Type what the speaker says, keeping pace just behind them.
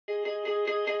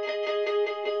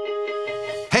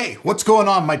What's going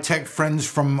on, my tech friends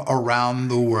from around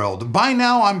the world? By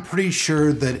now, I'm pretty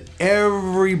sure that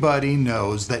everybody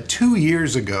knows that 2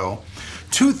 years ago,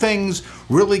 two things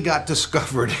really got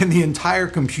discovered in the entire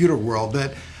computer world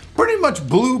that pretty much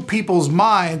blew people's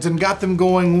minds and got them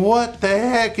going, what the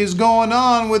heck is going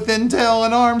on with Intel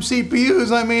and ARM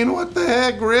CPUs? I mean, what the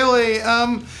heck, really?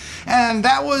 And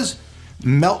that was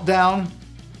Meltdown,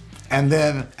 and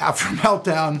then after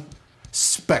Meltdown,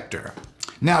 Spectre.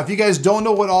 Now, if you guys don't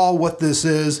know what this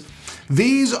is,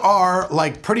 these are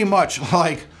like pretty much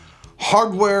like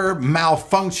hardware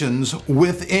malfunctions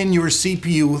within your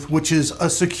CPU, which is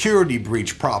a security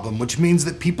breach problem, which means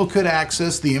that people could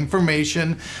access the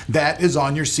information that is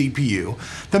on your CPU.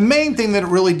 The main thing that it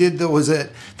really did, though, was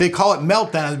that they call it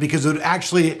meltdown because it would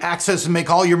actually access and make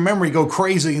all your memory go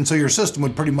crazy, and so your system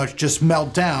would pretty much just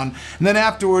melt down. And then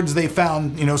afterwards, they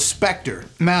found, Spectre.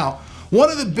 Now, one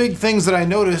of the big things that I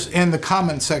notice in the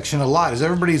comment section a lot is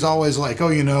everybody's always like, oh,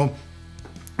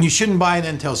 you shouldn't buy an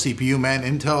Intel CPU, man.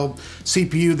 Intel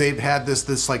CPU, they've had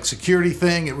this like security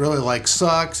thing. It really like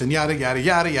sucks and yada, yada,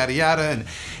 yada, yada, yada.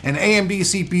 And AMD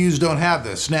CPUs don't have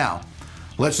this. Now,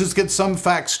 let's just get some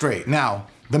facts straight. Now,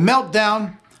 the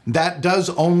meltdown, that does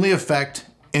only affect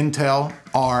Intel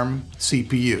ARM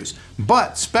CPUs.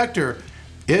 But Spectre,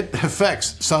 it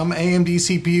affects some AMD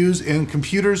CPUs in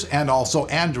computers and also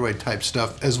Android type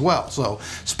stuff as well. So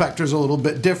Spectre's a little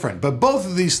bit different, but both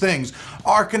of these things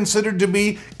are considered to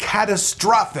be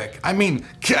catastrophic. I mean,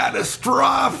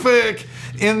 catastrophic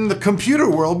in the computer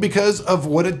world because of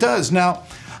what it does. Now,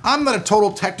 I'm not a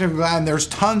total technical guy, and there's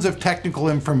tons of technical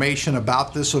information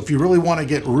about this. So if you really want to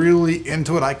get really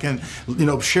into it, I can,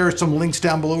 share some links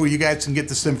down below where you guys can get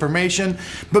this information.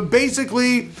 But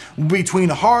basically, between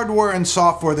hardware and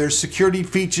software, there's security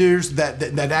features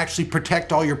that actually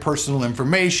protect all your personal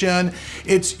information.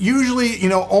 It's usually,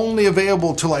 only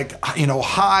available to like,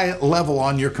 high level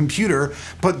on your computer,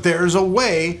 but there's a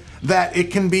way that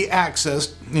it can be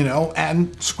accessed,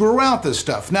 and screw around with this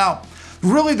stuff. Now,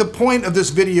 really, the point of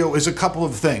this video is a couple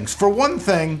of things. For one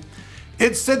thing,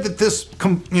 it said that this,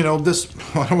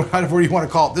 whatever you want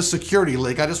to call it, this security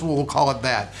leak, I just will call it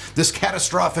that, this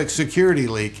catastrophic security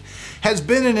leak, has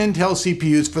been in Intel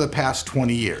CPUs for the past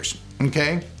 20 years,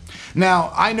 okay?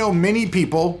 Now, I know many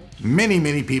people,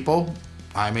 many people,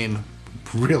 I mean,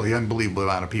 really unbelievable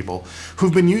amount of people,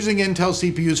 who've been using Intel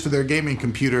CPUs for their gaming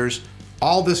computers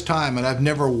all this time, and I've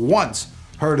never once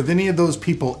heard of any of those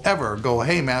people ever go,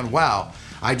 hey man, wow,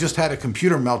 I just had a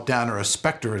computer meltdown or a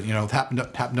Spectre,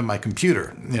 happened to my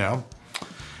computer,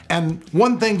 And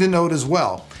one thing to note as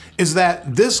well is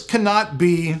that this cannot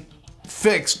be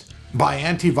fixed by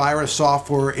antivirus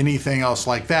software or anything else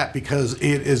like that, because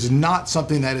it is not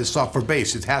something that is software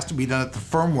based. It has to be done at the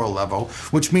firmware level,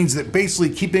 which means that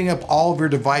basically keeping up all of your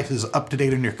devices up to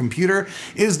date on your computer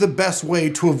is the best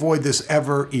way to avoid this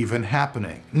ever even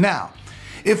happening. Now,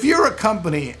 if you're a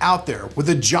company out there with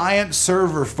a giant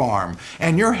server farm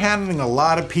and you're handling a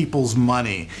lot of people's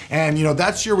money, and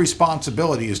that's your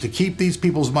responsibility, is to keep these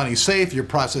people's money safe, you're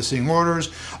processing orders,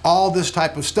 all this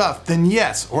type of stuff, then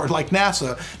yes, or like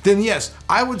NASA, then yes,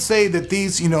 I would say that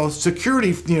these,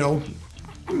 security,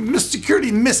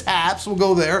 security mishaps, we'll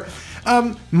go there,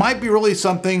 might be really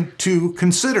something to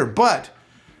consider. But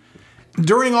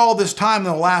during all this time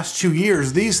in the last 2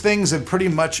 years, these things have pretty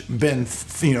much been,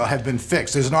 have been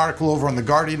fixed. There's an article over on The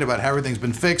Guardian about how everything's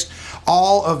been fixed.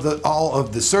 All of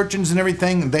the search engines and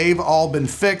everything, they've all been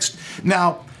fixed.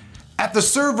 Now, at the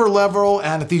server level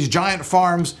and at these giant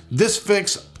farms, this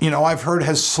fix, I've heard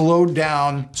has slowed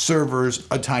down servers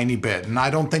a tiny bit. And I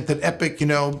don't think that Epic,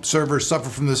 servers suffer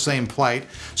from the same plight.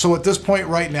 So at this point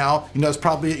right now, it's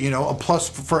probably, a plus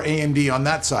for AMD on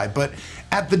that side. But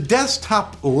at the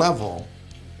desktop level,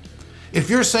 if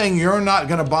you're saying you're not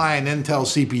going to buy an Intel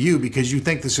CPU because you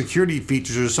think the security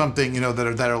features are something,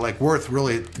 that are like worth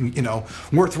really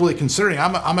considering,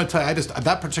 I'm going to tell you,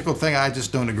 that particular thing I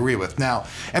just don't agree with. Now,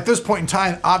 at this point in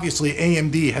time, obviously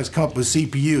AMD has come up with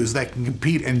CPUs that can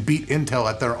compete and beat Intel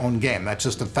at their own game. That's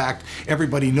just a fact.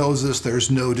 Everybody knows this.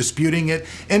 There's no disputing it.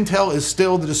 Intel is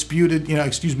still the disputed,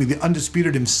 the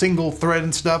undisputed in single thread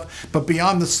and stuff. But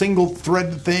beyond the single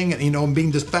thread thing, and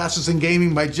being just fastest in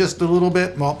gaming by just a little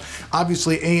bit, well,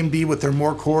 obviously AMD with their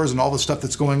more cores and all the stuff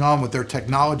that's going on with their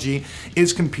technology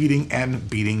is competing and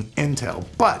beating Intel.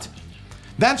 But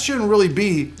that shouldn't really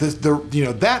be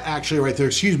that actually right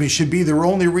there, should be the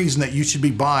only reason that you should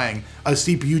be buying a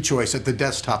CPU choice at the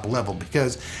desktop level,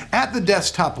 because at the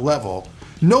desktop level,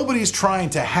 nobody's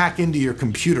trying to hack into your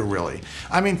computer really.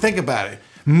 I mean, think about it.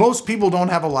 Most people don't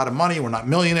have a lot of money. We're not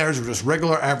millionaires. We're just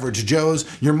regular average Joes.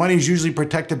 Your money's usually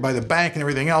protected by the bank and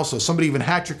everything else. So if somebody even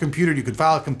hacked your computer, you could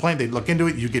file a complaint. They'd look into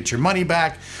it. You get your money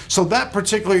back. So that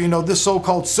particular, this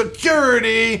so-called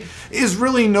security is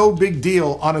really no big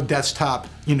deal on a desktop,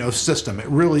 system. It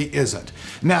really isn't.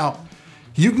 Now,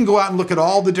 you can go out and look at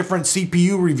all the different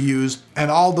CPU reviews and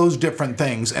all those different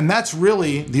things, and that's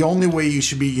really the only way you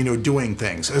should be, doing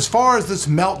things. As far as this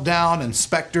Meltdown and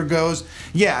Spectre goes,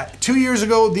 yeah, 2 years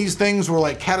ago, these things were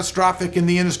like catastrophic in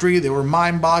the industry. They were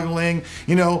mind-boggling,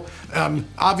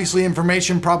 obviously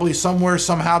information probably somewhere,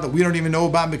 somehow that we don't even know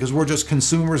about because we're just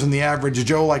consumers and the average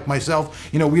Joe like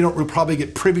myself, we'll probably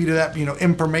get privy to that,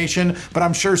 information, but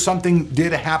I'm sure something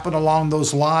did happen along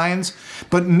those lines,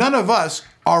 but none of us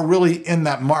are really in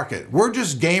that market. We're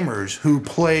just gamers who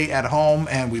play at home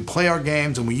and we play our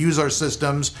games and we use our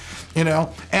systems,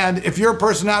 and if you're a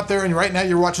person out there and right now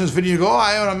you're watching this video, you go, oh,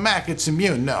 I own a Mac, it's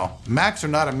immune. No, Macs are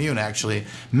not immune actually.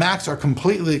 Macs are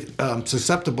completely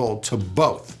susceptible to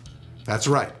both. That's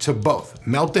right, to both.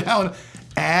 Meltdown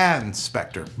and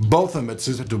Spectre. Both of them it's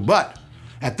susceptible, but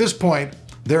at this point,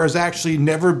 there has actually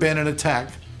never been an attack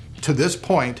to this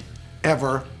point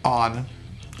ever on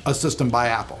a system by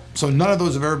Apple. So none of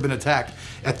those have ever been attacked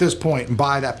at this point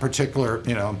by that particular,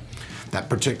 that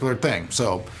particular thing.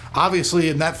 So obviously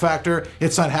in that factor,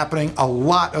 it's not happening. A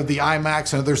lot of the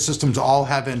iMacs and other systems all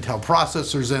have Intel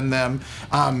processors in them.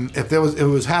 If it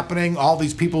was happening, all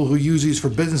these people who use these for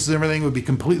businesses and everything would be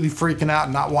completely freaking out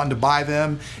and not wanting to buy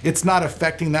them. It's not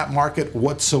affecting that market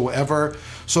whatsoever.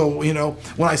 So,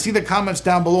 when I see the comments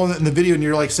down below in the video and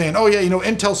you're like saying, oh yeah,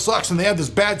 Intel sucks and they have this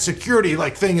bad security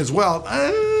thing as well.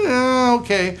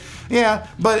 Okay. Yeah,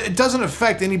 but it doesn't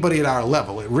affect anybody at our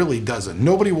level. It really doesn't.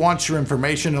 Nobody wants your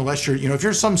information unless you're, if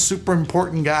you're some super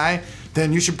important guy,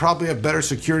 then you should probably have better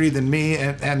security than me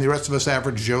and the rest of us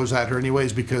average Joes out here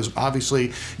anyways, because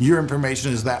obviously your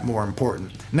information is that more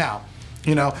important. Now,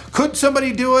 could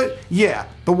somebody do it? Yeah,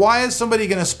 but why is somebody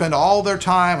going to spend all their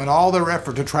time and all their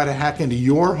effort to try to hack into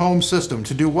your home system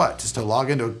to do what? Just to log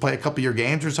in to play a couple of your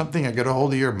games or something and get a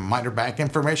hold of your minor bank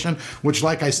information, which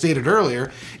like I stated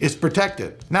earlier, is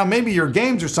protected. Now maybe your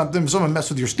games or something, if someone messed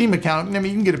with your Steam account, I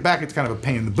mean, you can get it back, it's kind of a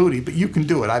pain in the booty, but you can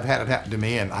do it. I've had it happen to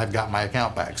me and I've got my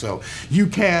account back, so you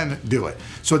can do it.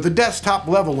 So at the desktop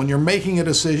level, when you're making a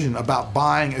decision about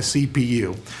buying a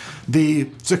CPU, the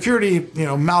security,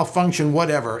 malfunction,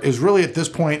 whatever, is really at this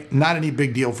point not any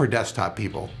big deal for desktop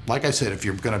people. Like I said, if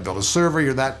you're going to build a server,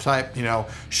 you're that type,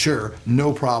 sure,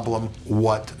 no problem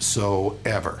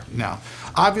whatsoever. Now,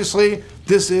 obviously,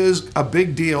 this is a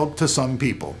big deal to some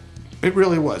people. It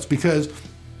really was, because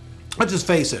let's just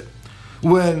face it,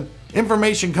 when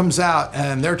information comes out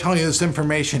and they're telling you this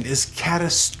information is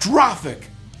catastrophic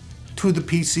to the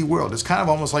PC world. It's kind of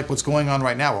almost like what's going on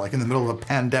right now. We're like in the middle of a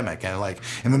pandemic, and like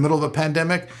in the middle of a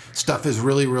pandemic, stuff is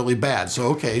really, really bad. So,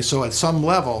 okay, so at some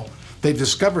level, they've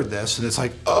discovered this and it's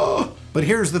like, oh, but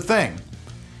here's the thing.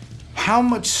 How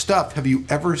much stuff have you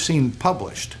ever seen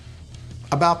published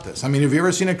about this? I mean, have you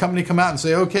ever seen a company come out and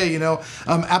say, okay,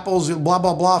 Apple's blah,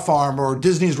 blah, blah farm or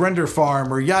Disney's render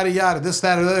farm or yada, yada, this,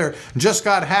 that, or the other just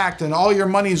got hacked and all your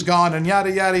money's gone and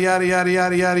yada, yada, yada, yada,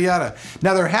 yada, yada, yada.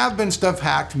 Now, there have been stuff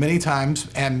hacked many times,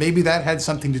 and maybe that had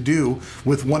something to do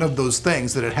with one of those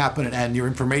things that had happened and your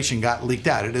information got leaked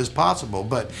out. It is possible,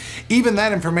 but even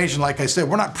that information, like I said,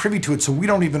 we're not privy to it, so we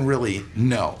don't even really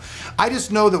know. I just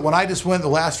know that when I just went the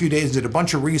last few days and did a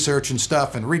bunch of research and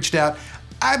stuff and reached out,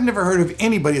 I've never heard of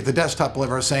anybody at the desktop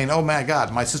level saying, oh my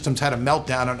God, my system's had a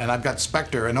meltdown and I've got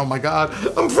Spectre, and oh my God,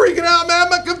 I'm freaking out, man,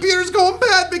 my computer's going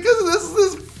bad because of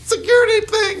this security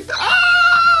thing.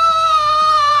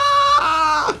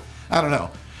 Ah! I don't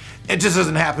know. It just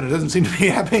doesn't happen. It doesn't seem to be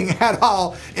happening at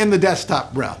all in the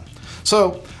desktop realm.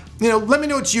 So, let me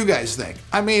know what you guys think.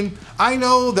 I mean, I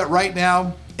know that right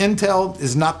now, Intel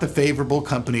is not the favorable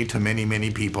company to many,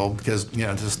 many people because,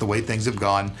 just the way things have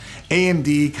gone.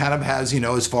 AMD kind of has,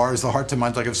 as far as the hearts and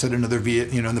minds, like I've said in another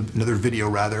video,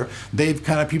 rather, they've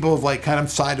people have kind of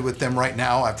sided with them right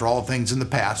now after all things in the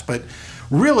past. But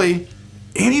really,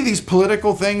 any of these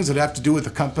political things that have to do with the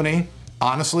company,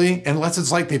 honestly, unless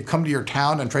it's like they've come to your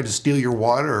town and tried to steal your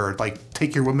water or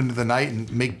take your women to the night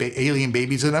and make alien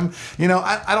babies in them,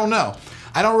 I don't know.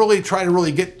 I don't really try to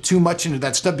really get too much into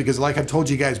that stuff because like I've told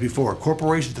you guys before,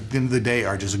 corporations at the end of the day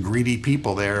are just greedy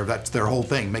people there. That's their whole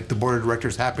thing. Make the board of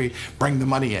directors happy, bring the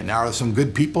money in. Now, are there some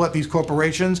good people at these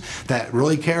corporations that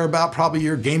really care about probably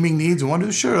your gaming needs and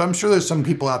wonder? Sure, I'm sure there's some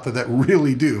people out there that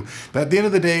really do. But at the end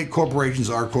of the day, corporations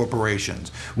are corporations.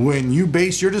 When you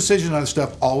base your decision on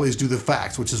stuff, always do the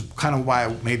facts, which is kind of why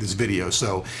I made this video.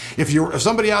 So if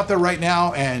somebody out there right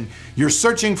now and you're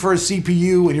searching for a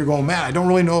CPU and you're going, man, I don't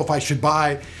really know if I should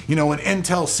buy, you know, an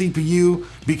Intel CPU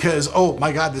because, oh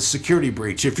my God, this security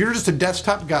breach. If you're just a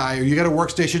desktop guy or you got a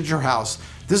workstation at your house,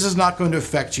 this is not going to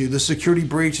affect you. The security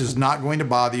breach is not going to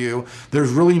bother you.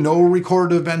 There's really no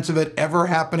recorded events of it ever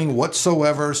happening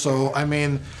whatsoever. So, I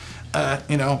mean,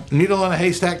 you know, needle in a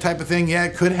haystack type of thing. Yeah,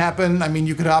 it could happen. I mean,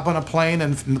 you could hop on a plane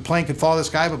and the plane could fall the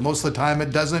sky, but most of the time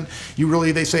it doesn't. You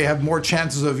really, they say, have more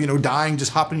chances of, you know, dying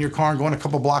just hopping in your car and going a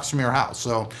couple blocks from your house.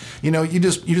 So, you know, you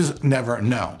just never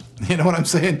know. You know what I'm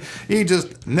saying? You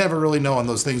just never really know on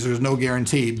those things. There's no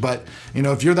guarantee. But, you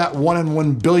know, if you're that 1 in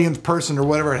 1 billionth person or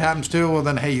whatever it happens to, well,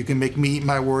 then, hey, you can make me eat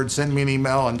my word, send me an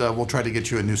email, and we'll try to get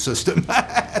you a new system.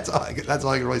 That's all I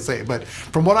can really say. But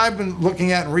from what I've been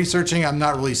looking at and researching, I'm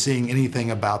not really seeing anything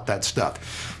about that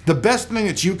stuff. The best thing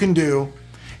that you can do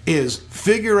is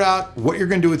figure out what you're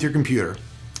going to do with your computer.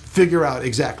 Figure out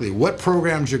exactly what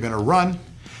programs you're going to run.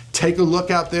 Take a look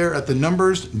out there at the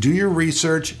numbers, do your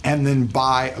research, and then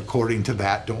buy according to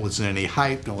that. Don't listen to any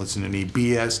hype, don't listen to any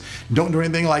BS, don't do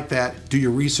anything like that. Do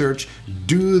your research,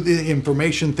 do the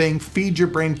information thing, feed your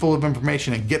brain full of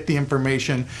information and get the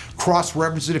information,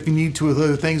 cross-reference it if you need to with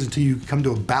other things until you come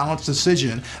to a balanced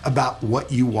decision about what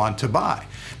you want to buy.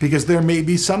 Because there may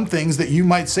be some things that you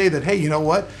might say that, hey, you know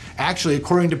what? Actually,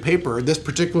 according to paper, this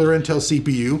particular Intel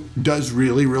CPU does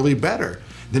really, really better.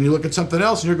 Then you look at something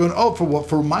else and you're going, oh, for what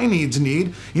for my needs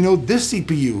need, you know, this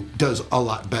CPU does a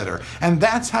lot better. And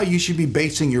that's how you should be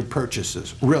basing your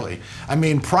purchases, really. I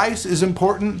mean, price is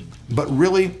important, but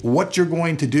really what you're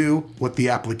going to do, what the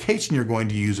application you're going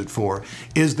to use it for,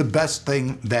 is the best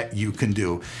thing that you can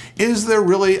do. Is there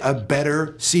really a better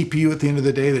CPU at the end of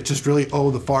the day that just really,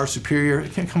 oh, the far superior?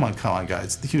 Come on,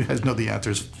 guys. You guys know the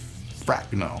answer is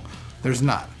frack no. There's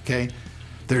not, okay?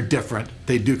 They're different.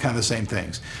 They do kind of the same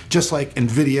things. Just like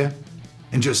NVIDIA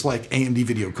and just like AMD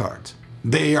video cards.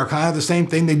 They are kind of the same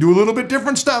thing. They do a little bit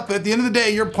different stuff, but at the end of the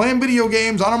day, you're playing video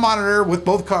games on a monitor with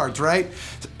both cards, right?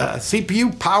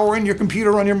 CPU powering your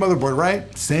computer on your motherboard,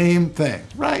 right? Same thing,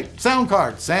 right? Sound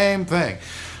card, same thing.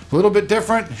 A little bit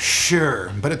different,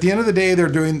 sure, but at the end of the day, they're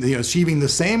doing, you know, achieving the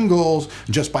same goals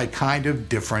just by kind of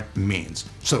different means.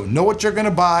 So know what you're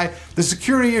gonna buy. The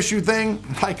security issue thing,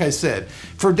 like I said,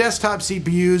 for desktop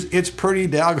CPUs, it's pretty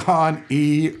doggone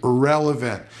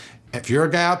irrelevant. If you're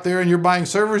a guy out there and you're buying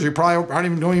servers, you probably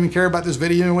don't even care about this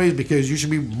video anyways because you should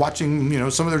be watching, you know,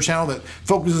 some other channel that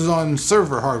focuses on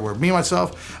server hardware. Me,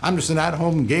 myself, I'm just an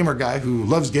at-home gamer guy who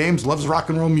loves games, loves rock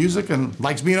and roll music, and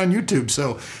likes being on YouTube.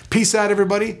 So peace out,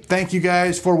 everybody. Thank you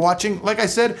guys for watching. Like I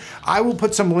said, I will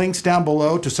put some links down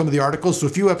below to some of the articles. So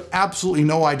if you have absolutely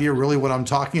no idea really what I'm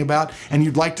talking about and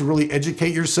you'd like to really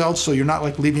educate yourself so you're not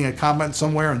like leaving a comment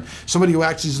somewhere and somebody who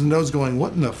actually knows going,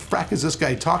 what in the frack is this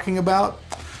guy talking about?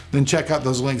 Then check out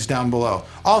those links down below.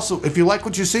 Also, if you like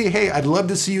what you see, hey, I'd love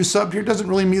to see you subbed here. Doesn't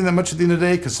really mean that much at the end of the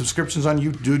day because subscriptions on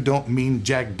YouTube don't mean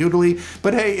jack doodly,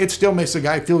 but hey, it still makes a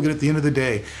guy feel good at the end of the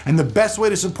day. And the best way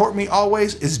to support me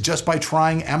always is just by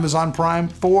trying Amazon Prime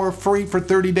for free for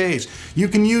 30 days. You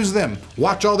can use them,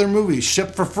 watch all their movies,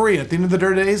 ship for free. At the end of the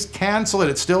 30 days, cancel it.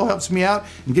 It still helps me out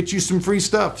and get you some free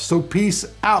stuff. So peace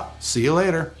out. See you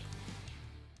later.